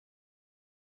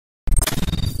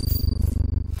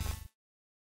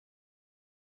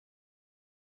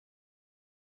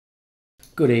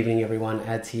Good evening everyone,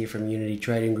 Ads here from Unity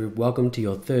Trading Group. Welcome to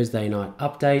your Thursday night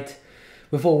update.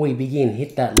 Before we begin,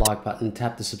 hit that like button,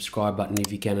 tap the subscribe button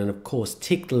if you can, and of course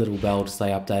tick the little bell to stay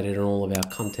updated on all of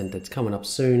our content that's coming up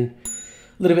soon.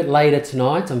 A little bit later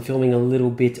tonight, I'm filming a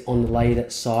little bit on the later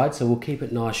side, so we'll keep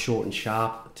it nice, short and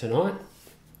sharp tonight.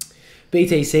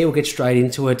 BTC, we'll get straight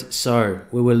into it. So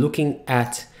we were looking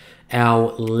at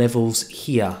our levels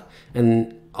here,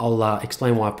 and I'll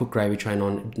explain why I put Gravy Train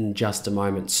on in just a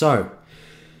moment. So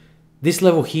this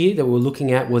level here that we're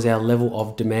looking at was our level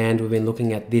of demand. We've been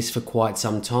looking at this for quite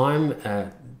some time,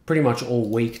 pretty much all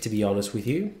week to be honest with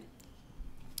you.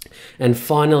 And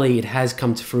finally it has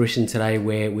come to fruition today,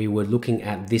 where we were looking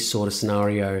at this sort of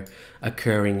scenario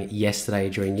occurring yesterday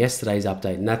during yesterday's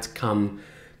update, and that's come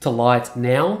to light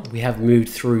now. We have moved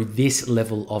through this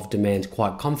level of demand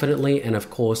quite confidently, and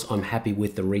of course I'm happy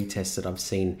with the retest that I've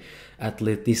seen at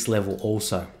this level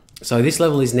also. So this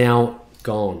level is now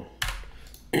gone.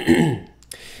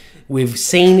 We've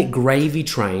seen Gravy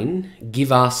Train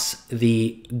give us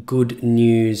the good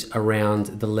news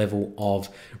around the level of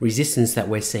resistance that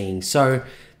we're seeing. So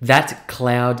that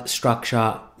cloud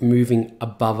structure moving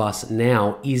above us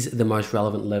now is the most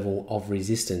relevant level of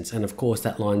resistance. And of course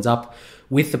that lines up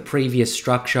with the previous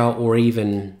structure, or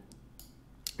even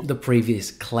the previous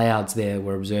clouds there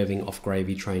we're observing off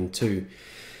Gravy Train 2.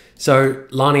 So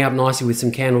lining up nicely with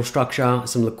some candle structure,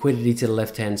 some liquidity to the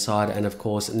left-hand side, and of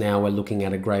course now we're looking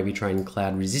at a Gravy Train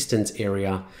cloud resistance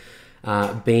area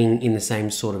being in the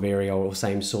same sort of area or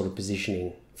same sort of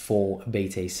positioning for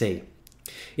BTC.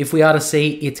 If we are to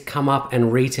see it come up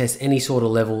and retest any sort of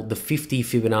level, the 50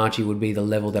 Fibonacci would be the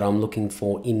level that I'm looking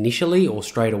for initially or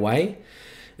straight away,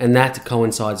 and that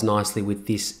coincides nicely with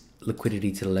this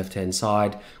liquidity to the left-hand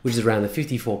side, which is around the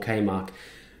 54K mark.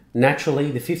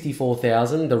 Naturally, the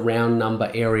 54,000, the round number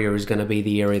area, is going to be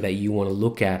the area that you want to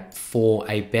look at for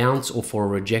a bounce or for a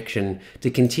rejection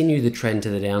to continue the trend to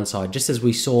the downside. Just as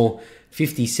we saw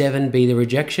 57 be the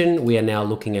rejection, we are now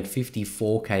looking at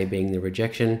 54K being the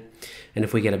rejection. And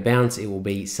if we get a bounce, it will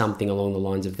be something along the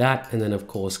lines of that. And then of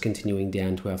course, continuing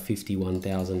down to our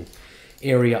 51,000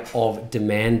 area of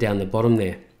demand down the bottom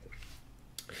there.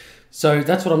 So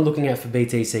that's what I'm looking at for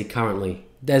BTC currently.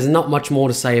 There's not much more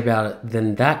to say about it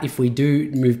than that. If we do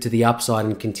move to the upside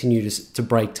and continue to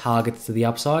break targets to the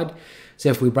upside, so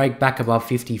if we break back above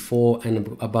 54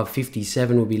 and above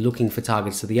 57, we'll be looking for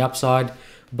targets to the upside,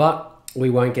 but we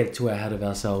won't get too ahead of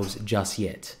ourselves just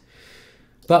yet.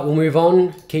 But we'll move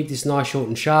on, keep this nice, short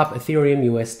and sharp. Ethereum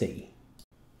USD.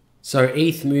 So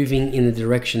ETH moving in the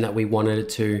direction that we wanted it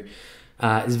to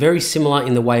is very similar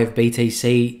in the way of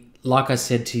BTC. Like I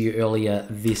said to you earlier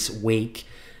this week,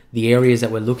 the areas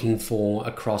that we're looking for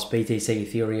across BTC,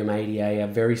 Ethereum, ADA are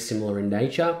very similar in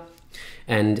nature,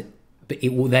 and they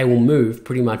will move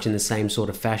pretty much in the same sort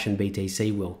of fashion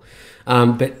BTC will.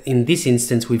 But in this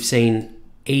instance, we've seen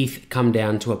ETH come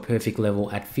down to a perfect level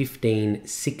at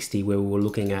 1560, where we were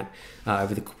looking at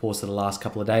over the course of the last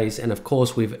couple of days. And of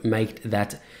course, we've made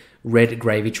that red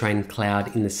Gravy Train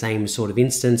cloud in the same sort of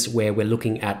instance, where we're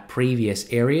looking at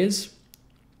previous areas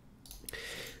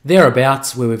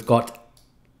thereabouts, where we've got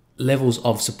levels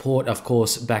of support, of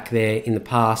course, back there in the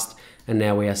past, and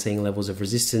now we are seeing levels of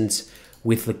resistance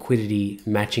with liquidity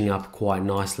matching up quite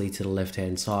nicely to the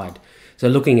left-hand side. So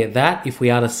looking at that, if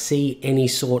we are to see any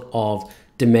sort of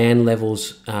demand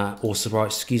levels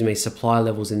supply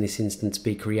levels in this instance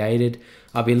be created,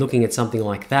 I'll be looking at something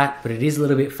like that, but it is a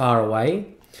little bit far away.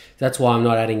 That's why I'm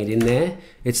not adding it in there.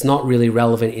 It's not really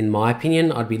relevant in my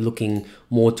opinion. I'd be looking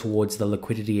more towards the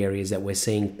liquidity areas that we're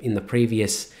seeing in the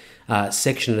previous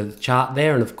section of the chart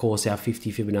there, and of course our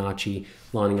 50 Fibonacci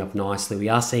lining up nicely. We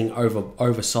are seeing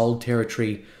oversold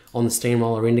territory on the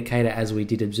steamroller indicator, as we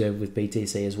did observe with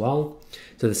BTC as well.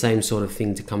 So the same sort of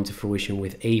thing to come to fruition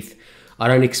with ETH. I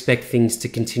don't expect things to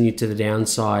continue to the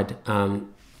downside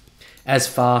as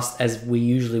fast as we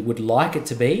usually would like it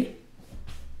to be.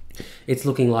 It's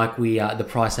looking like the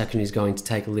price action is going to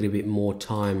take a little bit more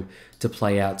time to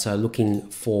play out. So looking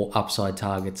for upside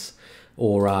targets,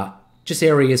 or just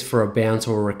areas for a bounce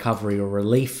or a recovery or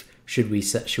relief, should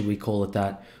we call it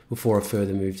that, before a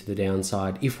further move to the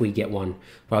downside, if we get one.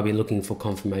 But I'll be looking for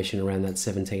confirmation around that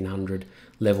 1700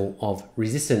 level of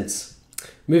resistance.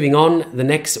 Moving on, the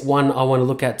next one I want to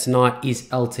look at tonight is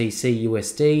LTC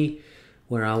USD.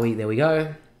 Where are we? There we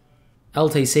go.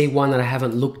 LTC, one that I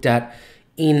haven't looked at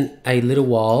in a little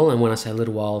while, and when I say a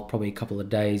little while, probably a couple of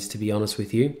days to be honest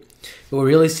with you. But we're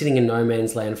really sitting in no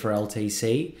man's land for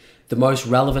LTC. The most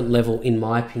relevant level, in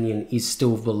my opinion, is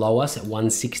still below us at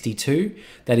 162.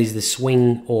 That is the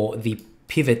swing or the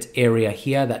pivot area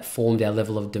here that formed our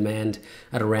level of demand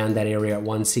at around that area at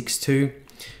 162.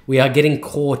 we are getting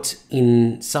caught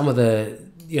in some of the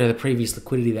the previous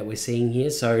liquidity that we're seeing here.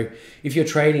 So if you're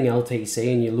trading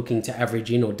LTC and you're looking to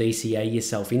average in or DCA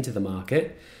yourself into the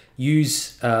market,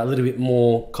 use a little bit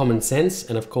more common sense,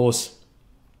 and of course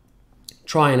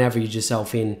try and average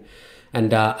yourself in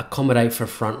and accommodate for a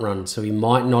front run. So we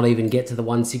might not even get to the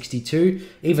 162,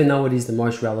 even though it is the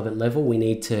most relevant level. We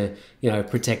need to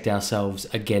protect ourselves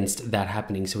against that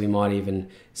happening. So we might even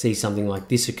see something like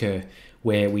this occur,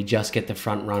 where we just get the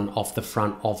front run off the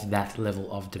front of that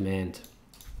level of demand.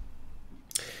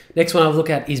 Next one I'll look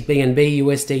at is BNB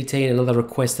USDT, and another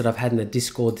request that I've had in the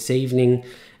Discord this evening,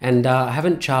 and I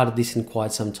haven't charted this in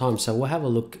quite some time, so we'll have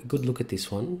a good look at this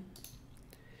one.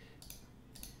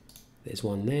 There's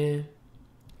one there,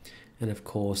 and of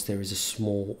course there is a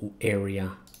small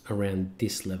area around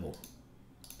this level.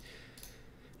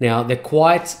 Now they're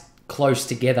quite close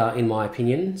together in my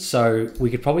opinion, so we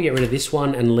could probably get rid of this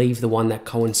one and leave the one that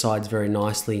coincides very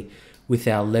nicely with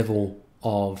our level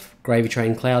of Gravy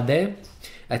Train Cloud there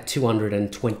at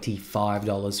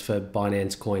 $225 for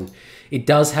Binance Coin. It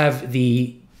does have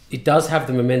the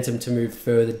momentum to move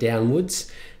further downwards,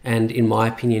 and in my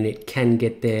opinion it can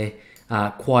get there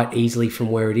quite easily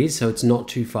from where it is, so it's not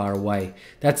too far away.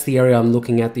 That's the area I'm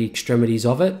looking at, the extremities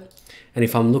of it. And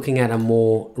if I'm looking at a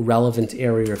more relevant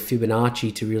area of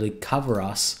Fibonacci to really cover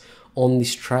us on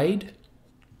this trade,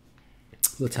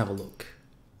 let's have a look.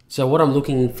 So what I'm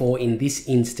looking for in this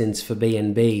instance for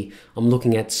BNB, I'm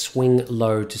looking at swing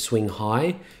low to swing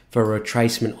high for a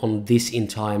retracement on this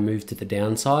entire move to the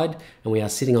downside. And we are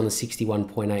sitting on the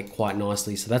 61.8 quite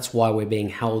nicely. So that's why we're being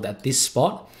held at this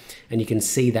spot. And you can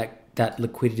see that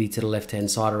liquidity to the left-hand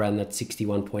side around that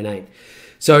 61.8.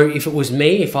 So if it was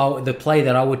me, the play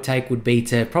that I would take would be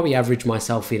to probably average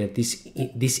myself in at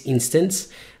this instance,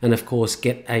 and of course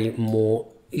get a more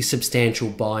substantial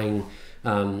buying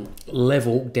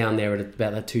level down there at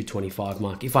about that 225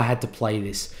 mark if I had to play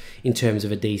this in terms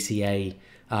of a DCA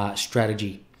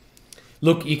strategy.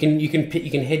 Look, you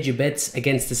can hedge your bets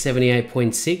against the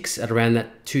 78.6 at around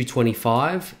that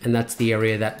 225, and that's the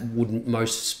area that would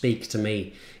most speak to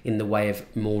me in the way of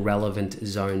more relevant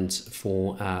zones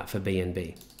for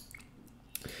BNB.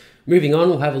 Moving on,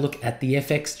 we'll have a look at the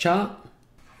FX chart.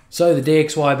 So the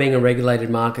DXY being a regulated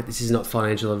market, this is not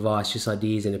financial advice, just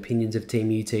ideas and opinions of Team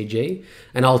UTG.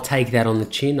 And I'll take that on the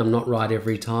chin. I'm not right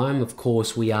every time. Of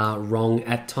course, we are wrong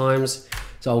at times.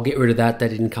 So I'll get rid of that. That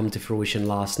didn't come to fruition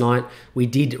last night. We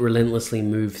did relentlessly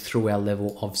move through our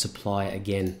level of supply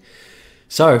again.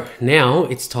 So now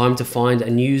it's time to find a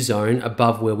new zone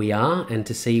above where we are and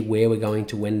to see where we're going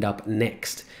to end up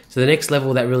next. So the next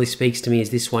level that really speaks to me is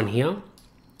this one here.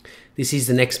 This is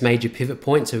the next major pivot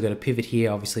point. So we've got a pivot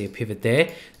here, obviously a pivot there.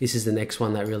 This is the next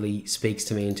one that really speaks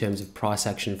to me in terms of price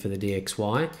action for the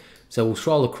DXY. So we'll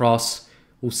scroll across,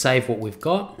 we'll save what we've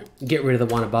got, get rid of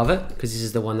the one above it, because this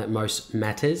is the one that most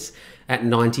matters, at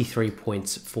 93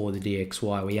 points for the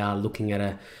DXY. We are looking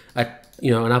at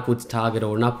an upwards target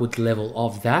or an upwards level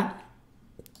of that.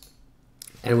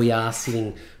 And we are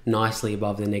sitting nicely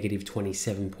above the negative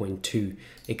 27.2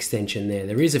 extension there.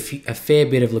 There is a fair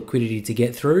bit of liquidity to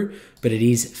get through, but it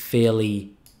is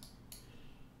fairly,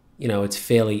 it's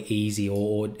fairly easy,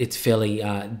 or it's fairly,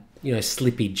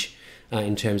 slippage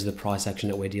in terms of the price action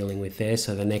that we're dealing with there.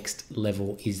 So the next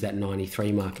level is that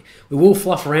 93 mark. We will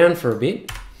fluff around for a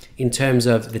bit in terms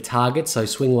of the target. So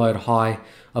swing low to high,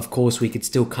 of course, we could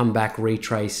still come back,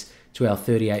 retrace to our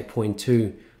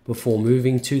 38.2 before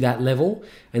moving to that level.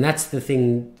 And that's the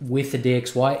thing with the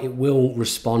DXY, it will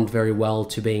respond very well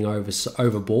to being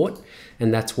overbought.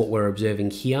 And that's what we're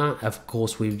observing here. Of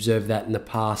course, we observed that in the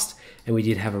past, and we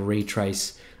did have a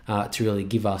retrace to really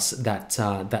give us that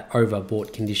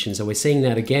overbought condition. So we're seeing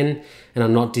that again, and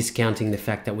I'm not discounting the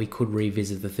fact that we could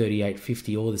revisit the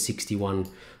 38.50 or the 61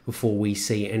 before we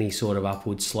see any sort of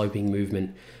upward sloping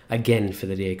movement again for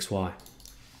the DXY.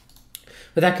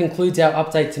 But that concludes our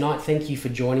update tonight. Thank you for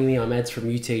joining me. I'm Ads from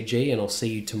UTG, and I'll see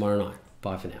you tomorrow night.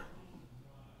 Bye for now.